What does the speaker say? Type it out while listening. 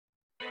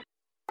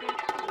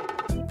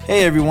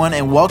Hey everyone,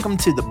 and welcome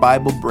to the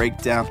Bible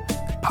Breakdown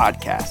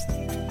Podcast.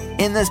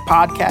 In this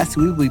podcast,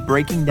 we will be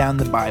breaking down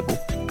the Bible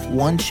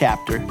one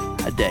chapter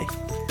a day.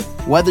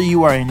 Whether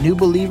you are a new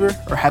believer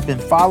or have been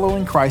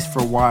following Christ for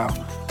a while,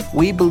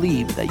 we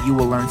believe that you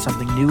will learn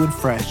something new and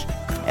fresh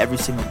every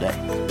single day.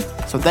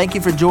 So thank you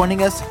for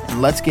joining us,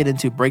 and let's get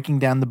into breaking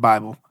down the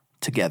Bible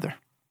together.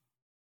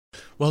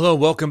 Well, hello,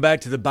 welcome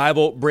back to the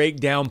Bible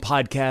Breakdown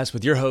Podcast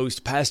with your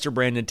host, Pastor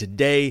Brandon.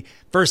 Today,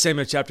 1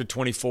 Samuel chapter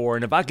 24,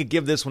 and if I could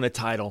give this one a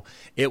title,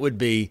 it would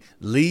be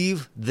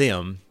Leave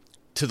Them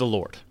to the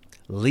Lord.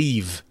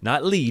 Leave,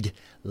 not lead,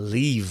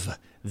 leave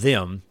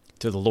them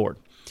to the Lord.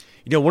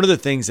 You know, one of the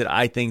things that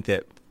I think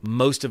that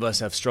most of us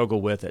have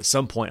struggled with at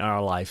some point in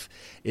our life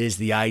is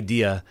the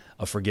idea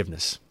of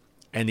forgiveness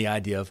and the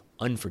idea of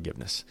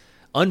unforgiveness.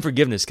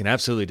 Unforgiveness can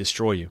absolutely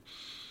destroy you.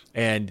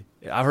 And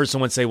I heard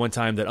someone say one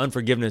time that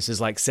unforgiveness is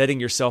like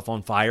setting yourself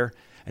on fire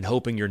and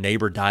hoping your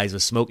neighbor dies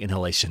of smoke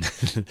inhalation.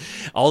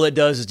 All it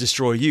does is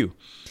destroy you.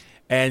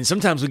 And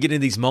sometimes we get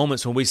into these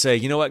moments when we say,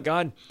 you know what,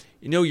 God,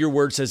 you know your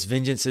word says,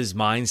 vengeance is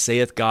mine,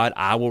 saith God,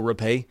 I will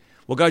repay.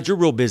 Well, God, you're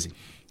real busy.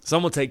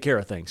 Someone will take care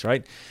of things,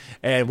 right?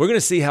 And we're going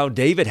to see how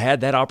David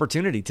had that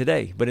opportunity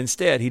today, but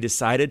instead he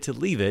decided to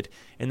leave it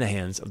in the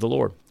hands of the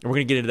Lord. And we're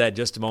going to get into that in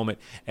just a moment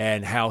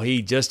and how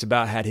he just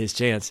about had his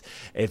chance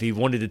if he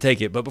wanted to take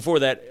it. But before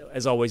that,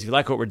 as always, if you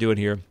like what we're doing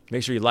here,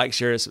 make sure you like,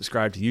 share,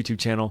 subscribe to the YouTube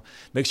channel.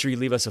 Make sure you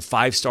leave us a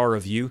 5-star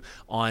review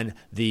on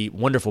the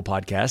wonderful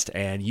podcast.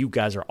 And you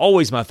guys are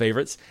always my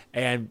favorites.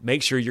 And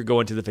make sure you're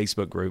going to the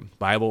Facebook group,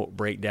 Bible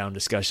Breakdown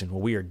Discussion,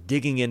 where we are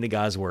digging into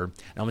God's Word.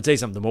 And I'm going to tell you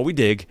something, the more we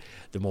dig,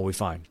 the more we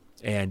find.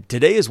 And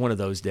today is one of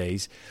those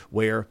days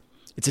where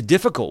it's a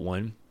difficult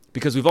one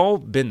because we've all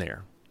been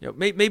there. You know,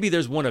 maybe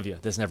there's one of you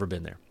that's never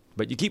been there,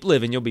 but you keep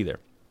living, you'll be there.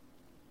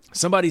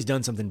 Somebody's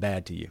done something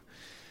bad to you,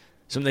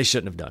 something they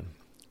shouldn't have done,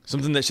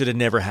 something that should have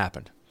never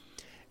happened.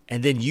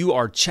 And then you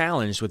are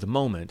challenged with a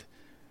moment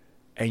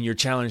and you're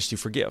challenged to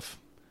forgive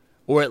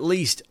or at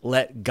least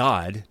let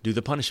God do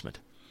the punishment.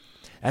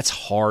 That's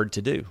hard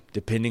to do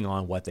depending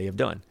on what they have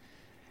done.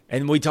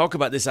 And when we talk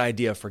about this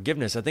idea of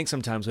forgiveness, I think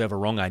sometimes we have a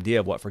wrong idea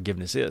of what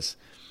forgiveness is.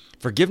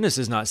 Forgiveness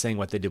is not saying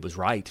what they did was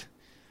right.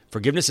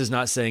 Forgiveness is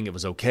not saying it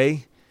was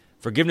okay.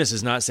 Forgiveness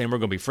is not saying we're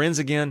going to be friends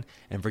again.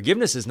 And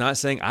forgiveness is not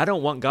saying I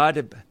don't want God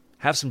to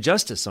have some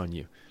justice on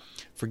you.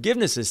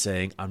 Forgiveness is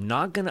saying I'm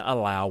not going to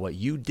allow what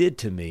you did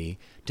to me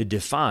to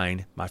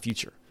define my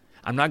future.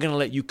 I'm not going to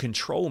let you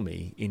control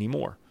me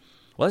anymore.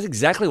 Well, that's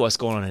exactly what's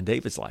going on in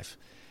David's life.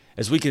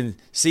 As we can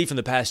see from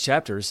the past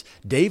chapters,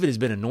 David has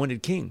been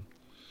anointed king.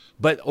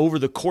 But over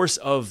the course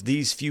of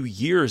these few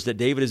years that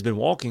David has been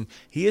walking,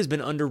 he has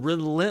been under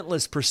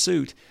relentless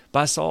pursuit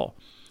by Saul.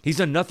 He's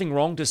done nothing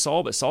wrong to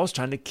Saul, but Saul's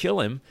trying to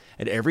kill him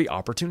at every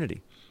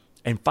opportunity.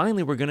 And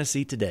finally, we're going to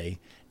see today,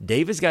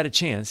 David's got a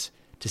chance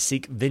to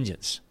seek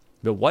vengeance.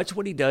 But watch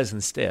what he does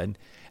instead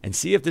and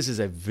see if this is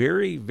a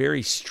very,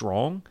 very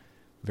strong,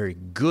 very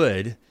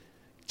good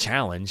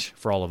challenge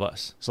for all of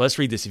us. So let's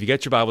read this. If you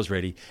got your Bibles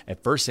ready,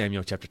 at 1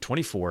 Samuel chapter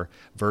 24,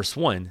 verse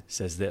 1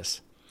 says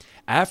this.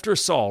 After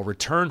Saul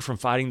returned from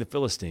fighting the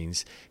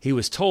Philistines, he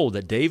was told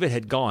that David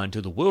had gone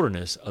to the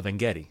wilderness of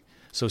En-Gedi.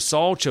 So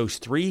Saul chose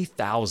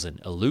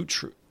 3,000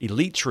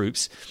 elite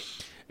troops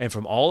and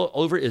from all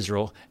over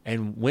Israel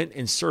and went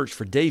in search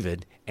for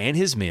David and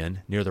his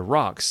men near the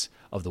rocks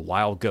of the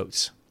wild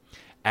goats.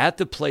 At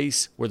the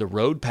place where the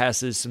road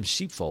passes some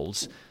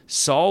sheepfolds,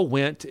 Saul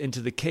went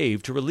into the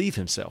cave to relieve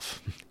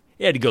himself.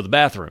 He had to go to the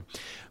bathroom.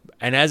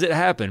 And as it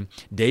happened,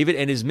 David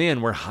and his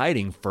men were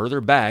hiding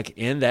further back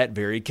in that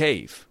very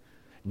cave.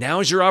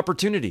 Now is your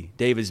opportunity,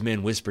 David's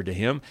men whispered to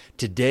him.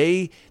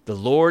 Today, the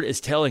Lord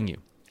is telling you,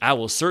 I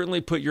will certainly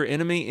put your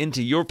enemy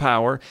into your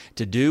power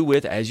to do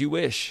with as you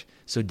wish.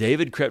 So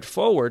David crept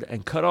forward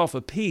and cut off a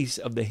piece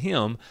of the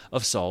hem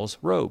of Saul's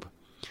robe.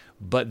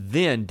 But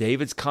then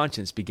David's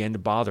conscience began to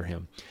bother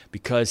him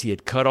because he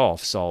had cut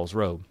off Saul's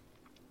robe.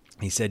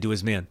 He said to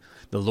his men,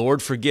 the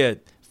Lord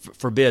forbid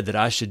that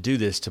I should do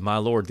this to my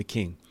Lord the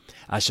king.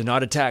 I shall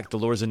not attack the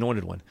Lord's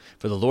anointed one,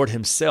 for the Lord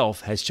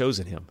himself has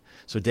chosen him.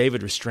 So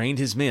David restrained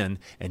his men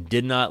and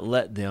did not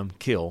let them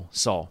kill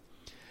Saul.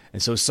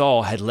 And so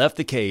Saul had left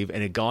the cave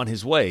and had gone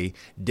his way.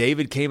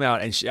 David came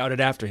out and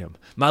shouted after him,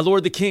 my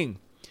Lord the king.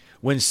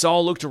 When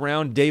Saul looked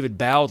around, David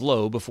bowed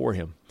low before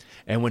him.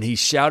 And when he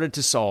shouted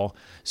to Saul,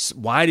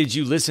 why did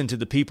you listen to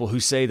the people who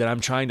say that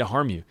I'm trying to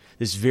harm you?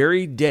 This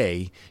very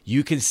day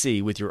you can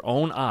see with your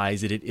own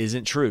eyes that it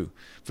isn't true.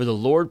 For the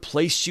Lord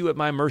placed you at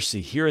my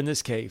mercy here in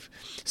this cave.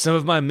 Some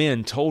of my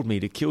men told me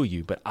to kill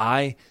you, but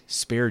I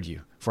spared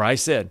you. For I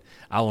said,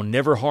 I will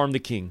never harm the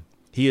king.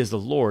 He is the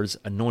Lord's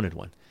anointed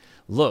one.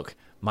 Look,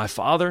 my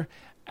father,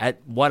 at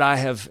what I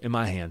have in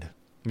my hand.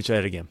 Let me try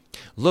that again.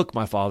 Look,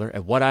 my father,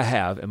 at what I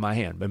have in my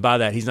hand. And by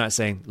that, he's not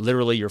saying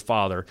literally your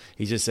father.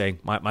 He's just saying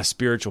my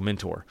spiritual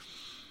mentor.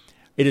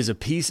 It is a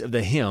piece of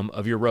the hem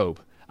of your robe.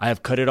 I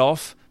have cut it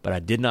off, but I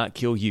did not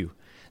kill you.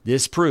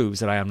 This proves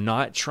that I am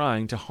not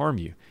trying to harm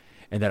you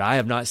and that I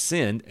have not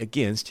sinned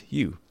against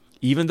you,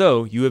 even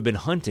though you have been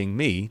hunting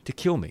me to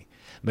kill me.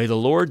 May the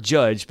Lord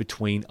judge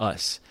between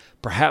us.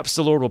 Perhaps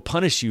the Lord will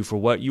punish you for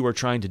what you are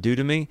trying to do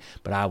to me,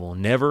 but I will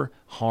never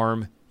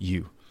harm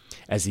you.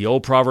 As the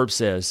old proverb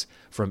says,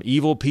 from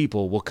evil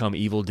people will come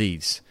evil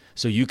deeds.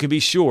 So you can be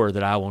sure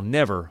that I will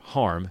never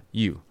harm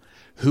you.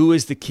 Who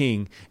is the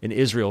king in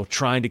Israel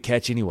trying to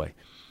catch anyway?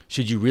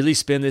 Should you really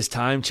spend this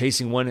time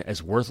chasing one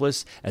as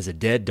worthless as a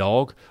dead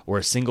dog or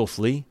a single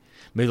flea?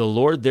 May the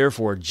Lord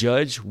therefore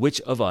judge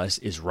which of us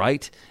is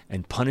right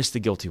and punish the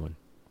guilty one.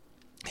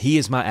 He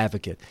is my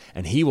advocate,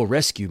 and he will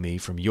rescue me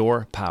from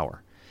your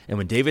power. And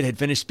when David had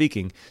finished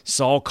speaking,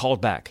 Saul called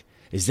back,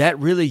 Is that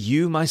really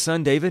you, my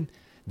son David?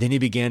 Then he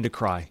began to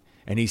cry,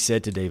 and he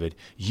said to David,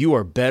 You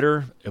are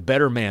a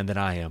better man than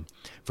I am,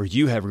 for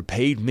you have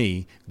repaid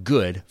me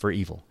good for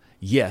evil.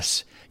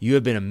 Yes, you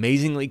have been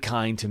amazingly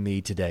kind to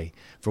me today,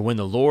 for when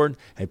the Lord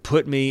had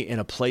put me in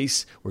a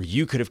place where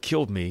you could have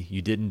killed me,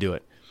 you didn't do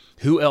it.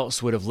 Who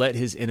else would have let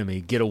his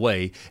enemy get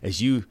away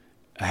as you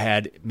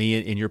had me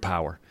in your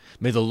power?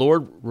 May the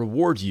Lord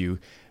reward you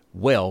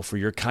well for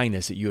your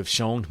kindness that you have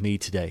shown me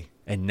today.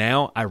 And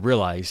now I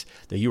realize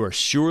that you are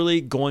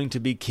surely going to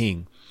be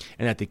king,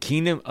 and that the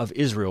kingdom of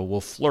Israel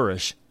will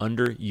flourish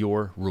under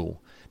your rule.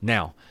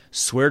 Now,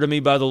 swear to me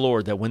by the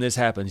Lord that when this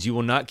happens, you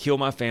will not kill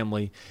my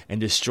family and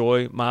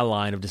destroy my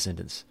line of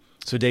descendants.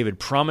 So David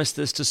promised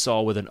this to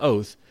Saul with an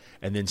oath,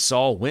 and then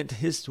Saul went to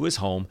his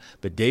home,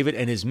 but David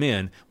and his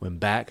men went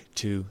back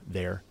to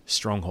their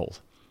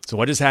stronghold. So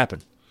what has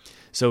happened?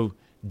 So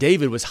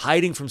David was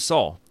hiding from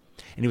Saul,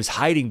 and he was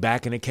hiding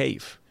back in a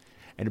cave.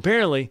 And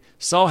apparently,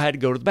 Saul had to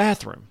go to the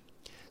bathroom.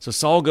 So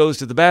Saul goes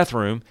to the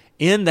bathroom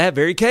in that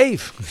very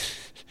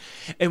cave.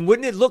 And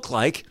wouldn't it look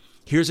like,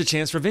 here's a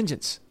chance for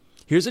vengeance.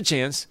 Here's a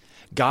chance.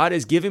 God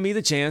is giving me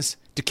the chance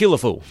to kill a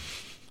fool.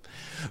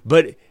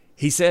 But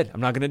he said, I'm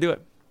not going to do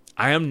it.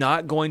 I am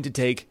not going to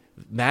take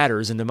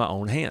matters into my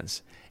own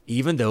hands,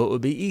 even though it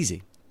would be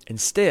easy.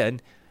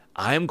 Instead,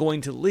 I am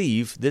going to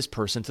leave this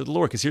person to the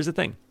Lord. Because here's the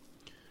thing.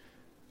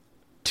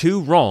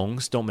 Two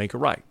wrongs don't make a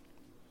right.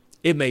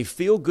 It may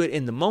feel good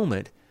in the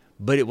moment,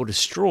 but it will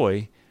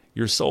destroy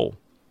your soul.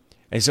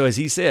 And so as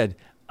he said,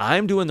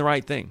 I'm doing the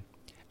right thing.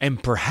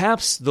 And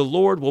perhaps the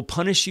Lord will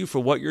punish you for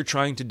what you're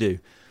trying to do,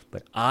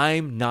 but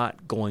I'm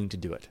not going to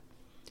do it.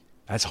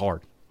 That's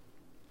hard.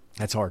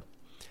 That's hard.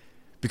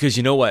 Because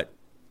you know what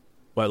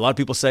a lot of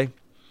people say?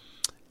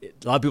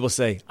 A lot of people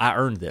say, I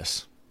earned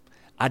this.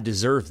 I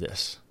deserve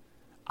this.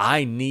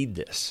 I need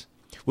this.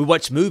 We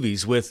watch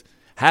movies with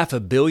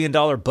 $500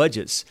 million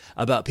budgets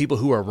about people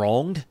who are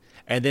wronged,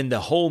 and then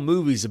the whole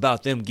movie's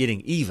about them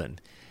getting even.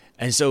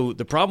 And so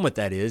the problem with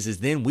that is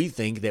then we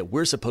think that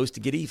we're supposed to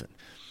get even.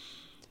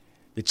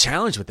 The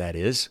challenge with that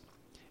is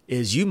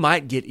you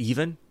might get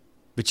even,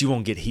 but you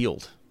won't get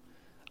healed.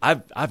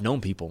 I've known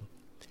people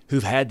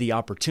who've had the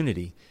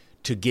opportunity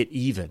to get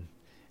even.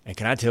 And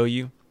can I tell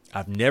you,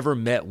 I've never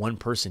met one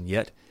person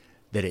yet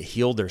that it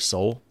healed their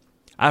soul.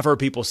 I've heard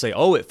people say,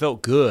 oh, it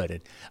felt good,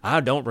 and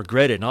I don't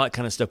regret it, and all that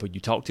kind of stuff. But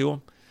you talk to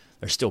them,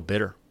 they're still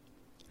bitter.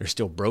 They're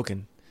still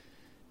broken.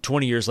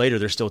 20 years later,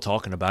 they're still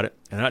talking about it.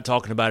 And they're not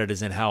talking about it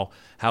as in how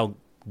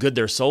good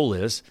their soul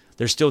is.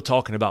 They're still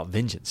talking about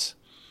vengeance.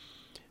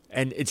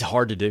 And it's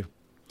hard to do.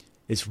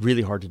 It's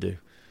really hard to do.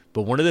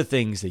 But one of the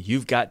things that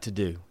you've got to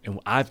do, and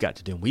I've got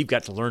to do, and we've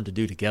got to learn to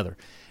do together,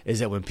 is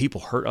that when people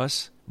hurt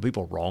us, when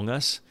people wrong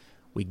us,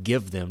 we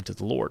give them to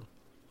the Lord.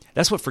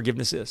 That's what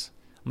forgiveness is.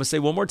 I'm going to say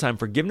one more time,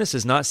 forgiveness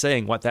is not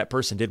saying what that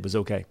person did was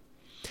okay.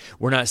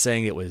 We're not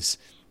saying it was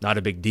not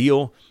a big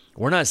deal.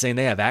 We're not saying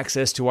they have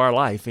access to our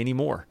life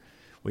anymore.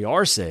 We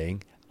are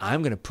saying,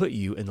 I'm going to put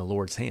you in the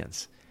Lord's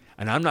hands.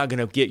 And I'm not going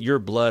to get your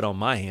blood on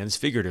my hands,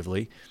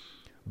 figuratively,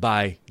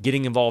 by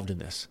getting involved in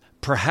this.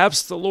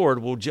 Perhaps the Lord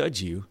will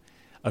judge you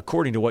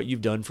according to what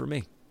you've done for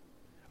me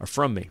or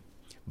from me,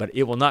 but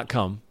it will not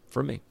come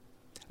from me.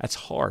 That's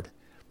hard,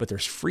 but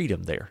there's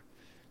freedom there.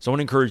 So I want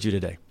to encourage you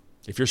today.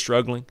 If you're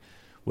struggling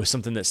with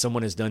something that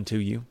someone has done to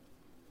you,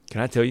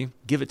 can I tell you,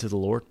 give it to the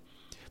Lord.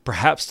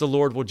 Perhaps the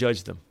Lord will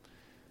judge them,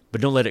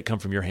 but don't let it come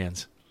from your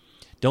hands.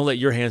 Don't let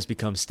your hands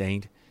become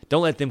stained.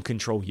 Don't let them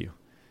control you.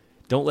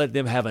 Don't let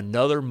them have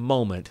another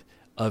moment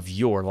of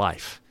your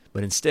life,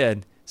 but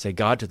instead say,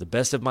 God, to the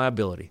best of my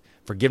ability.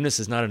 Forgiveness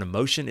is not an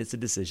emotion, it's a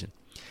decision.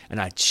 And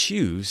I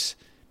choose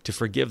to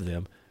forgive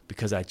them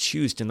because I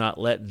choose to not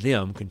let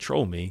them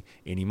control me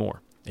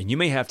anymore. And you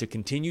may have to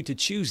continue to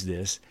choose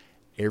this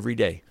every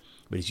day.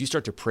 But as you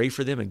start to pray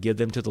for them and give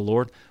them to the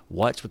Lord,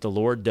 watch what the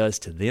Lord does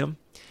to them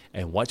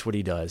and watch what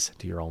he does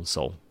to your own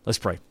soul. Let's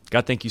pray.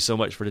 God, thank you so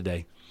much for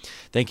today.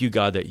 Thank you,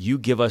 God, that you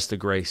give us the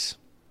grace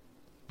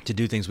to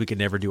do things we could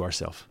never do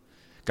ourselves.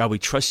 God, we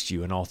trust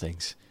you in all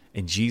things.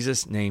 In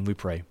Jesus' name we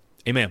pray.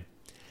 Amen.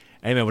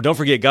 Amen. Well, don't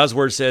forget, God's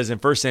word says in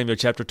 1 Samuel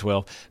chapter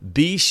 12,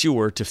 be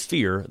sure to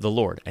fear the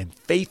Lord and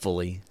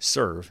faithfully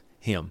serve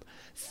him.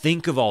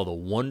 Think of all the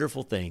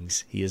wonderful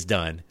things he has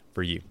done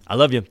for you. I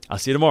love you. I'll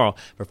see you tomorrow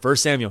for 1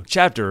 Samuel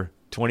chapter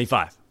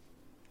 25.